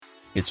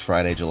It's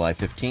Friday, July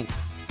 15th,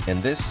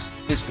 and this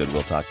is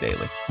Goodwill Talk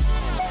Daily.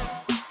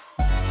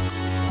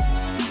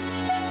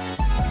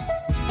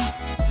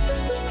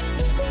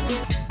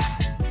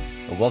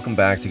 Welcome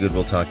back to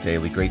Goodwill Talk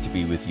Daily. Great to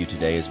be with you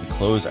today as we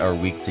close our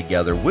week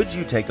together. Would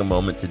you take a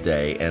moment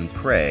today and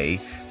pray,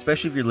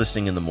 especially if you're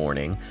listening in the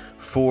morning,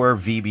 for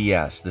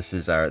VBS? This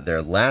is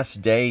their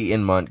last day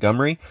in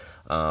Montgomery.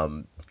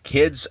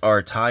 Kids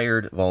are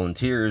tired,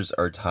 volunteers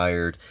are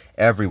tired,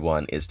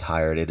 everyone is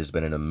tired. It has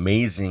been an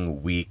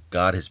amazing week.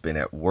 God has been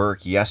at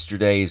work.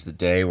 Yesterday is the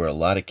day where a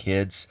lot of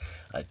kids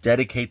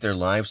dedicate their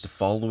lives to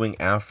following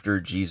after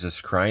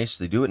Jesus Christ.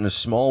 They do it in a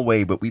small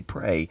way, but we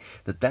pray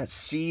that that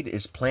seed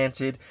is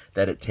planted,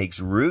 that it takes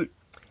root,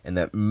 and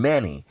that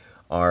many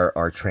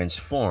are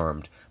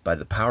transformed by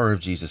the power of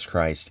Jesus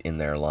Christ in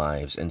their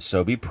lives. And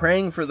so be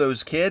praying for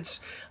those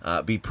kids,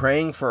 be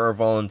praying for our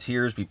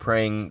volunteers, be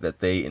praying that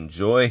they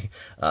enjoy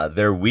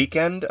their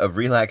weekend of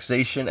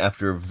relaxation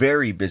after a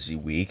very busy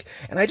week.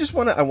 And I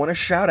want to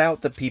shout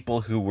out the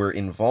people who were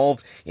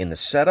involved in the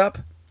setup,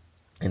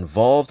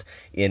 involved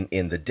in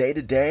the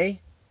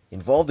day-to-day,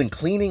 involved in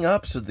cleaning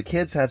up so the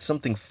kids had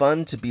something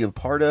fun to be a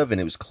part of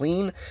and it was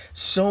clean.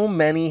 So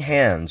many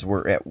hands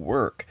were at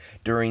work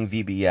during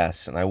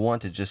VBS, and I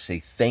want to just say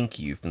thank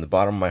you from the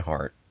bottom of my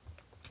heart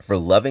for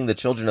loving the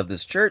children of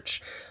this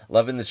church,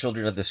 loving the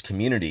children of this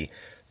community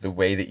the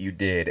way that you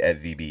did at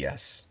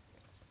VBS.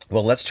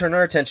 Well, let's turn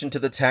our attention to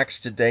the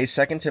text today,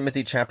 2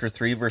 Timothy chapter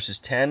 3, verses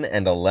 10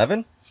 and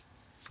 11.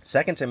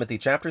 2 Timothy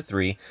chapter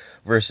 3,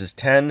 verses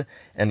 10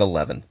 and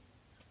 11.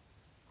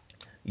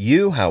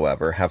 You,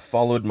 however, have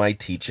followed my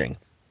teaching,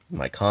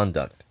 my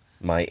conduct,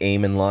 my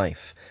aim in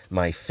life,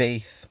 my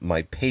faith,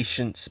 my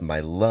patience, my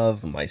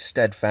love, my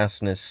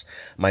steadfastness,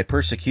 my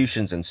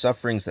persecutions and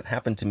sufferings that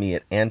happened to me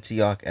at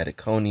Antioch, at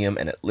Iconium,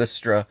 and at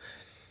Lystra,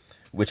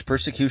 which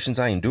persecutions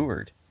I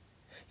endured.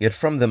 Yet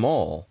from them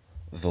all,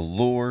 the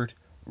Lord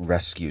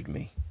rescued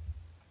me.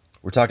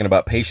 We're talking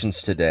about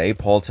patience today.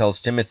 Paul tells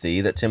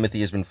Timothy that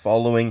Timothy has been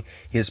following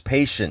his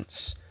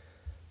patience.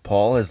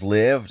 Paul has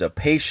lived a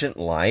patient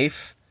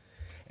life,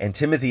 and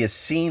Timothy has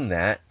seen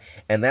that,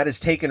 and that has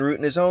taken root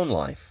in his own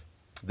life.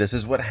 This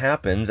is what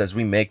happens as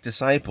we make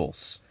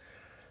disciples.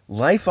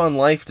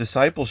 Life-on-life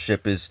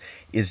discipleship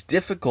is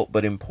difficult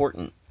but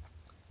important.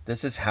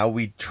 This is how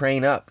we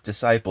train up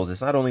disciples.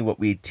 It's not only what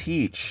we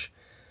teach,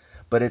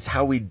 but it's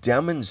how we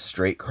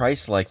demonstrate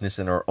Christ-likeness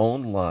in our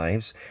own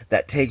lives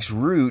that takes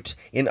root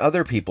in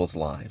other people's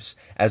lives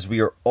as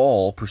we are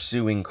all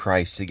pursuing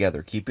Christ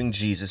together, keeping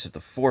Jesus at the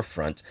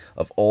forefront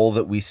of all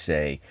that we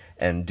say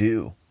and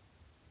do.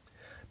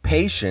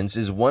 Patience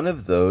is one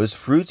of those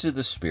fruits of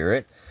the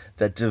Spirit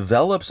that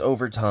develops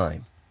over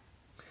time.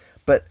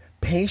 But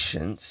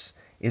patience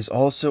is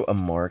also a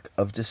mark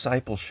of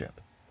discipleship.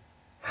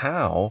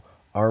 How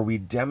are we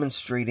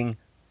demonstrating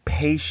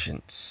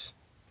patience?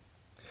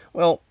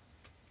 Well,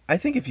 I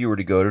think if you were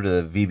to go to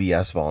the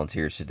VBS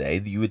volunteers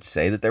today, you would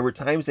say that there were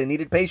times they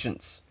needed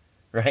patience,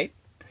 right?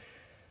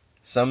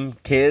 Some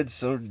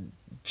kids are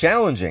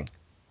challenging.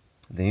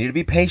 They need to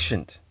be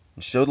patient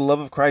and show the love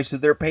of Christ through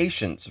their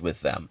patience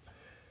with them.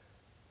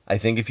 I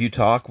think if you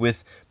talk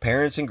with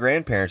parents and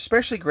grandparents,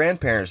 especially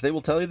grandparents, they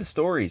will tell you the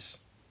stories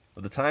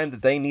of the time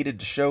that they needed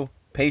to show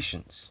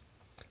patience.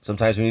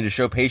 Sometimes we need to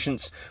show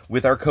patience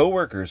with our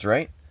coworkers,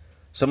 right?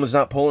 Someone's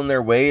not pulling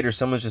their weight or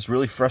someone's just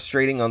really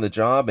frustrating on the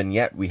job, and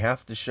yet we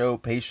have to show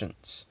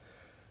patience.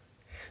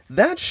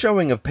 That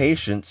showing of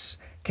patience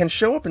can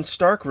show up in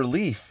stark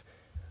relief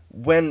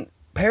when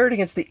paired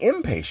against the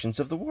impatience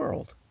of the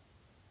world.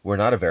 We're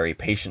not a very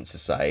patient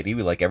society.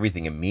 We like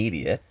everything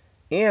immediate.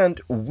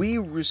 And we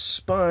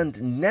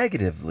respond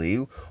negatively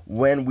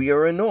when we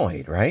are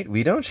annoyed, right?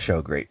 We don't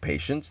show great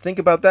patience. Think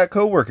about that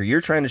coworker. You're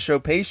trying to show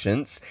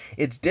patience.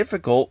 It's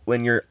difficult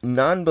when your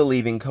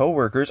non-believing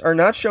coworkers are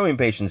not showing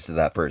patience to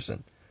that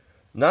person,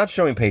 not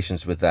showing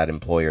patience with that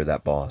employer,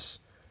 that boss,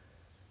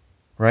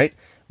 right?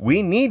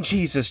 We need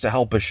Jesus to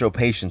help us show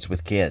patience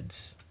with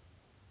kids.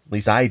 At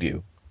least I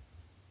do.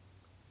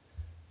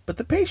 But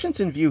the patience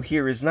in view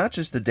here is not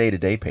just the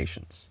day-to-day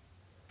patience.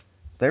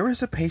 There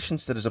is a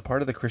patience that is a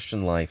part of the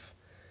Christian life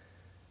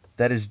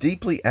that is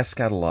deeply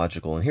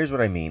eschatological. And here's what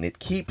I mean. It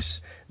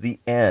keeps the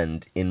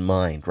end in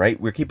mind, right?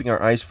 We're keeping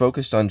our eyes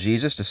focused on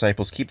Jesus.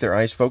 Disciples keep their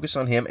eyes focused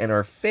on him. And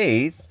our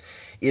faith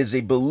is a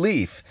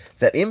belief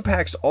that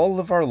impacts all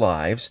of our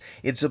lives.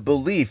 It's a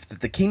belief that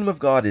the kingdom of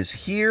God is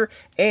here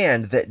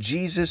and that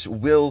Jesus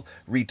will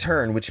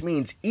return, which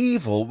means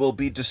evil will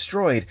be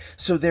destroyed.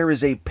 So there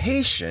is a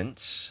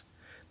patience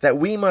that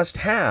we must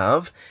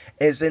have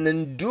as an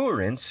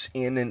endurance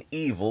in an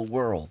evil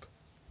world.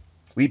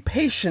 We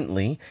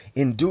patiently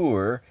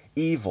endure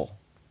evil.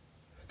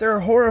 There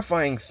are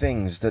horrifying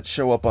things that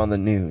show up on the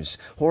news,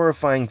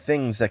 horrifying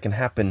things that can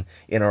happen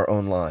in our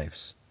own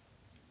lives.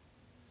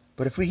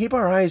 But if we keep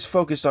our eyes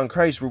focused on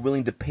Christ, we're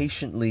willing to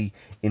patiently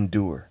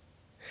endure.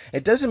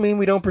 It doesn't mean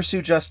we don't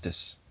pursue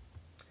justice.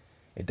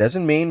 It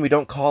doesn't mean we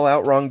don't call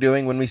out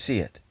wrongdoing when we see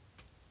it.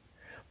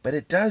 But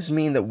it does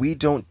mean that we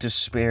don't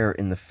despair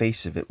in the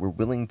face of it. We're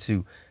willing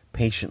to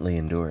patiently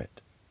endure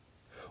it.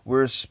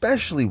 we're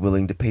especially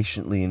willing to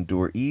patiently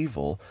endure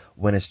evil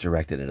when it's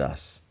directed at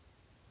us.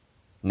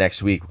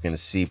 Next week, we're going to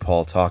see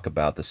Paul talk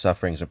about the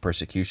sufferings and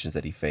persecutions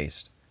that he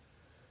faced.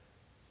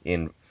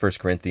 In 1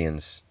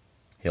 Corinthians,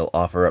 in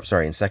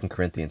 2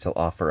 Corinthians, he'll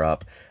offer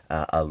up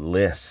a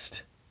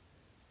list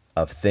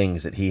of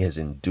things that he has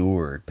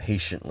endured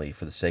patiently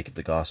for the sake of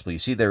the gospel. You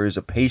see, there is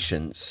a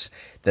patience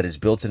that is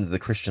built into the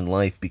Christian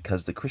life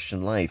because the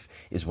Christian life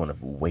is one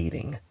of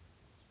waiting.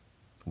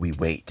 We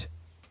wait.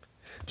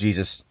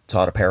 Jesus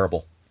taught a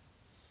parable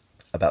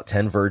about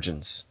 10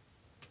 virgins.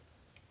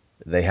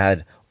 They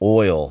had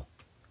oil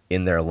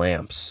in their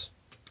lamps,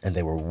 and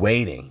they were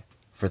waiting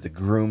for the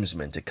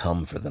groomsmen to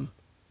come for them.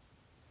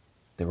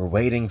 They were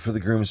waiting for the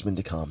groomsmen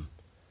to come.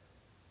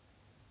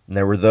 And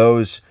there were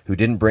those who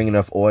didn't bring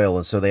enough oil,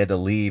 and so they had to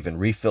leave and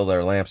refill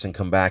their lamps and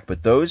come back.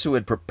 But those who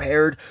had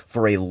prepared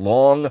for a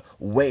long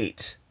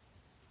wait,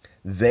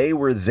 they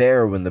were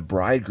there when the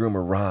bridegroom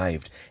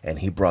arrived, and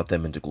he brought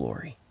them into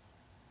glory.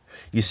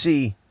 You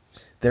see,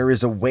 there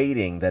is a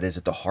waiting that is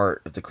at the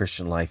heart of the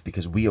Christian life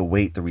because we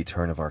await the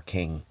return of our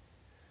King.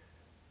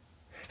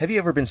 Have you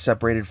ever been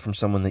separated from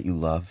someone that you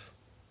love?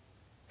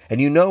 And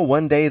you know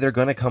one day they're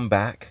going to come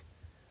back,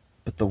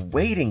 but the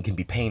waiting can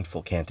be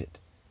painful, can't it?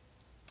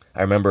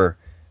 I remember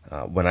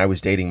when I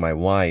was dating my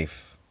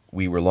wife,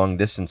 we were long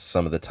distance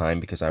some of the time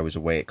because I was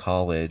away at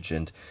college,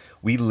 and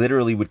we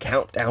literally would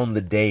count down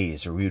the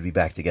days or we would be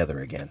back together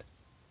again.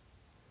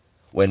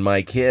 When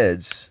my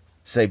kids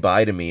say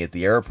bye to me at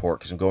the airport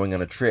because I'm going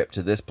on a trip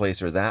to this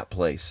place or that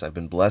place, I've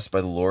been blessed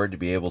by the Lord to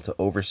be able to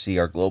oversee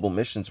our global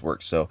missions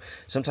work, so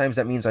sometimes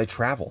that means I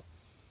travel.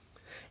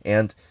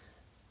 And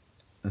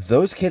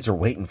those kids are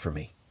waiting for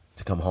me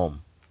to come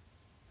home.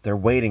 They're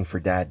waiting for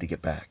Dad to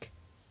get back.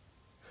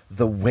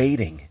 The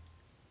waiting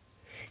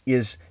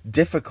is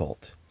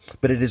difficult,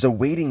 but it is a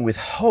waiting with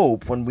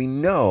hope when we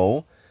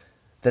know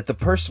that the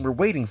person we're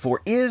waiting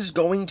for is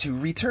going to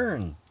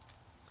return.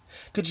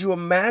 Could you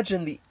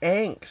imagine the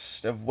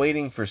angst of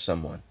waiting for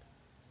someone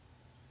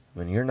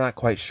when you're not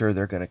quite sure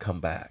they're going to come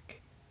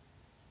back?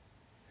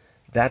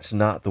 That's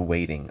not the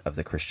waiting of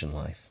the Christian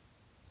life.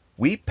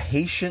 We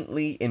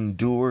patiently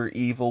endure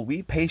evil.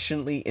 We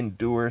patiently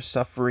endure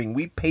suffering.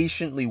 We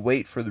patiently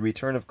wait for the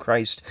return of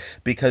Christ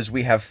because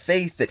we have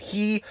faith that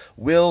he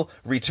will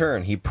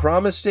return. He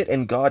promised it,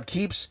 and God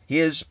keeps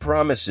his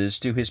promises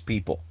to his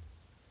people.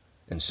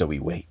 And so we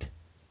wait.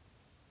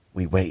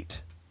 We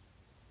wait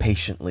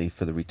patiently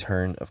for the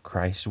return of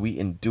Christ. We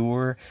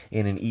endure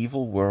in an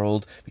evil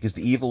world because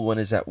the evil one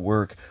is at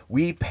work.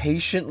 We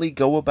patiently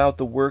go about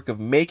the work of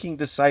making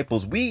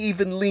disciples. We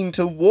even lean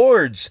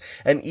towards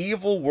an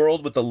evil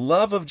world with the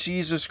love of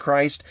Jesus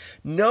Christ,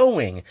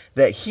 knowing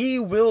that he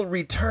will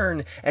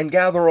return and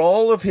gather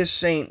all of his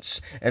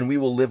saints, and we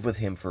will live with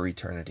him for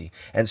eternity.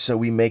 And so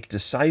we make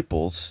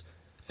disciples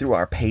through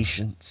our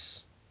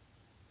patience.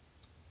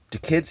 Do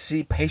kids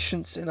see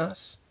patience in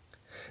us?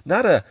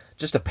 Not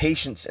just a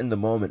patience in the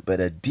moment, but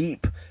a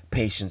deep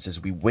patience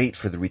as we wait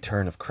for the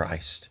return of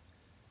Christ.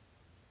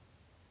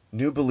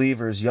 New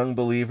believers, young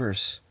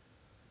believers,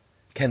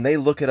 can they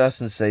look at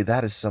us and say,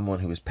 that is someone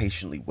who is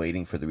patiently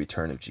waiting for the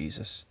return of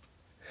Jesus?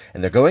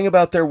 And they're going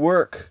about their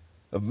work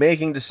of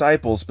making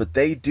disciples, but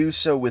they do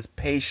so with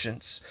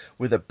patience,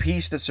 with a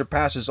peace that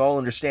surpasses all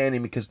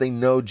understanding because they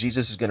know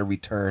Jesus is going to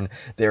return.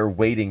 They're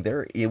waiting.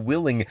 They're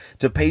willing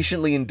to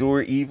patiently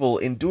endure evil,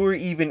 endure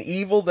even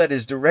evil that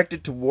is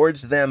directed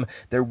towards them.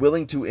 They're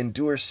willing to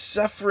endure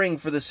suffering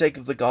for the sake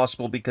of the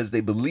gospel because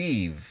they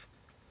believe,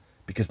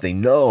 because they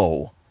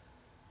know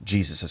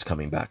Jesus is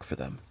coming back for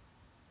them.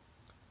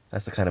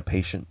 That's the kind of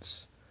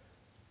patience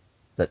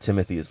that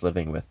Timothy is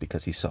living with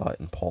because he saw it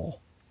in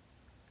Paul.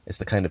 It's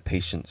the kind of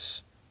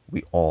patience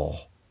we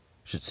all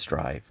should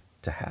strive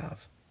to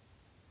have.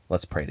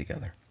 Let's pray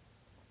together.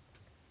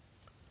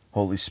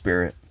 Holy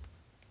Spirit,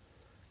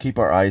 keep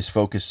our eyes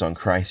focused on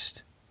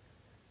Christ.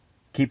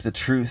 Keep the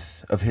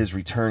truth of his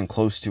return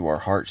close to our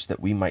hearts that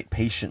we might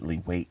patiently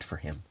wait for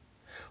him.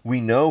 We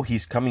know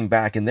he's coming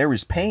back, and there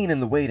is pain in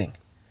the waiting,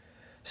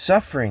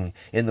 suffering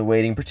in the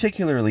waiting,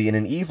 particularly in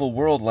an evil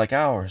world like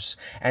ours.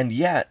 And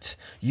yet,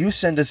 you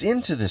send us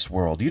into this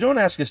world. You don't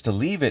ask us to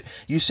leave it.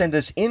 You send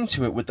us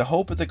into it with the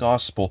hope of the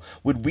gospel.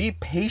 Would we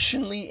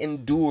patiently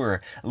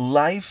endure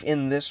life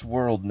in this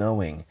world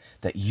knowing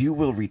that you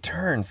will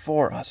return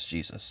for us,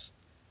 Jesus?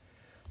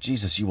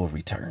 Jesus, you will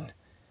return.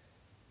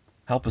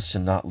 Help us to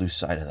not lose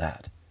sight of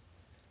that.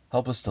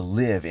 Help us to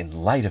live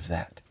in light of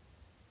that.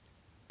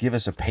 Give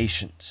us a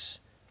patience,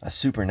 a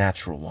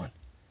supernatural one,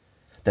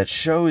 that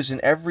shows in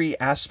every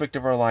aspect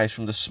of our lives,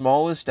 from the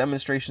smallest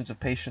demonstrations of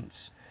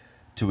patience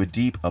to a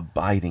deep,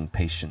 abiding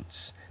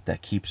patience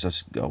that keeps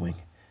us going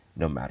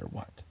no matter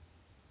what.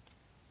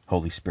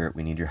 Holy Spirit,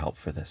 we need your help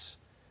for this.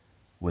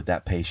 Would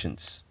that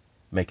patience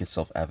make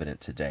itself evident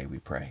today, we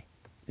pray.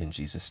 In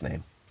Jesus'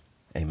 name,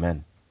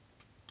 amen.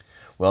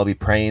 Well, I'll be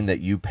praying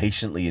that you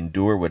patiently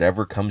endure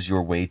whatever comes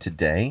your way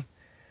today,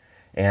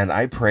 And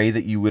I pray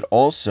that you would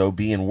also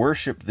be in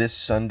worship this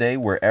Sunday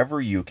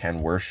wherever you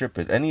can worship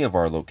at any of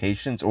our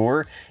locations,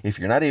 or if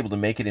you're not able to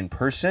make it in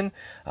person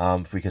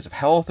because of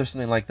health or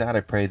something like that,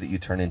 I pray that you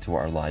turn into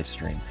our live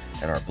stream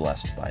and are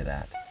blessed by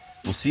that.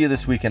 We'll see you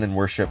this weekend in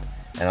worship,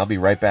 and I'll be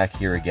right back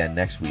here again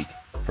next week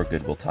for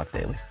Goodwill Talk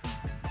Daily.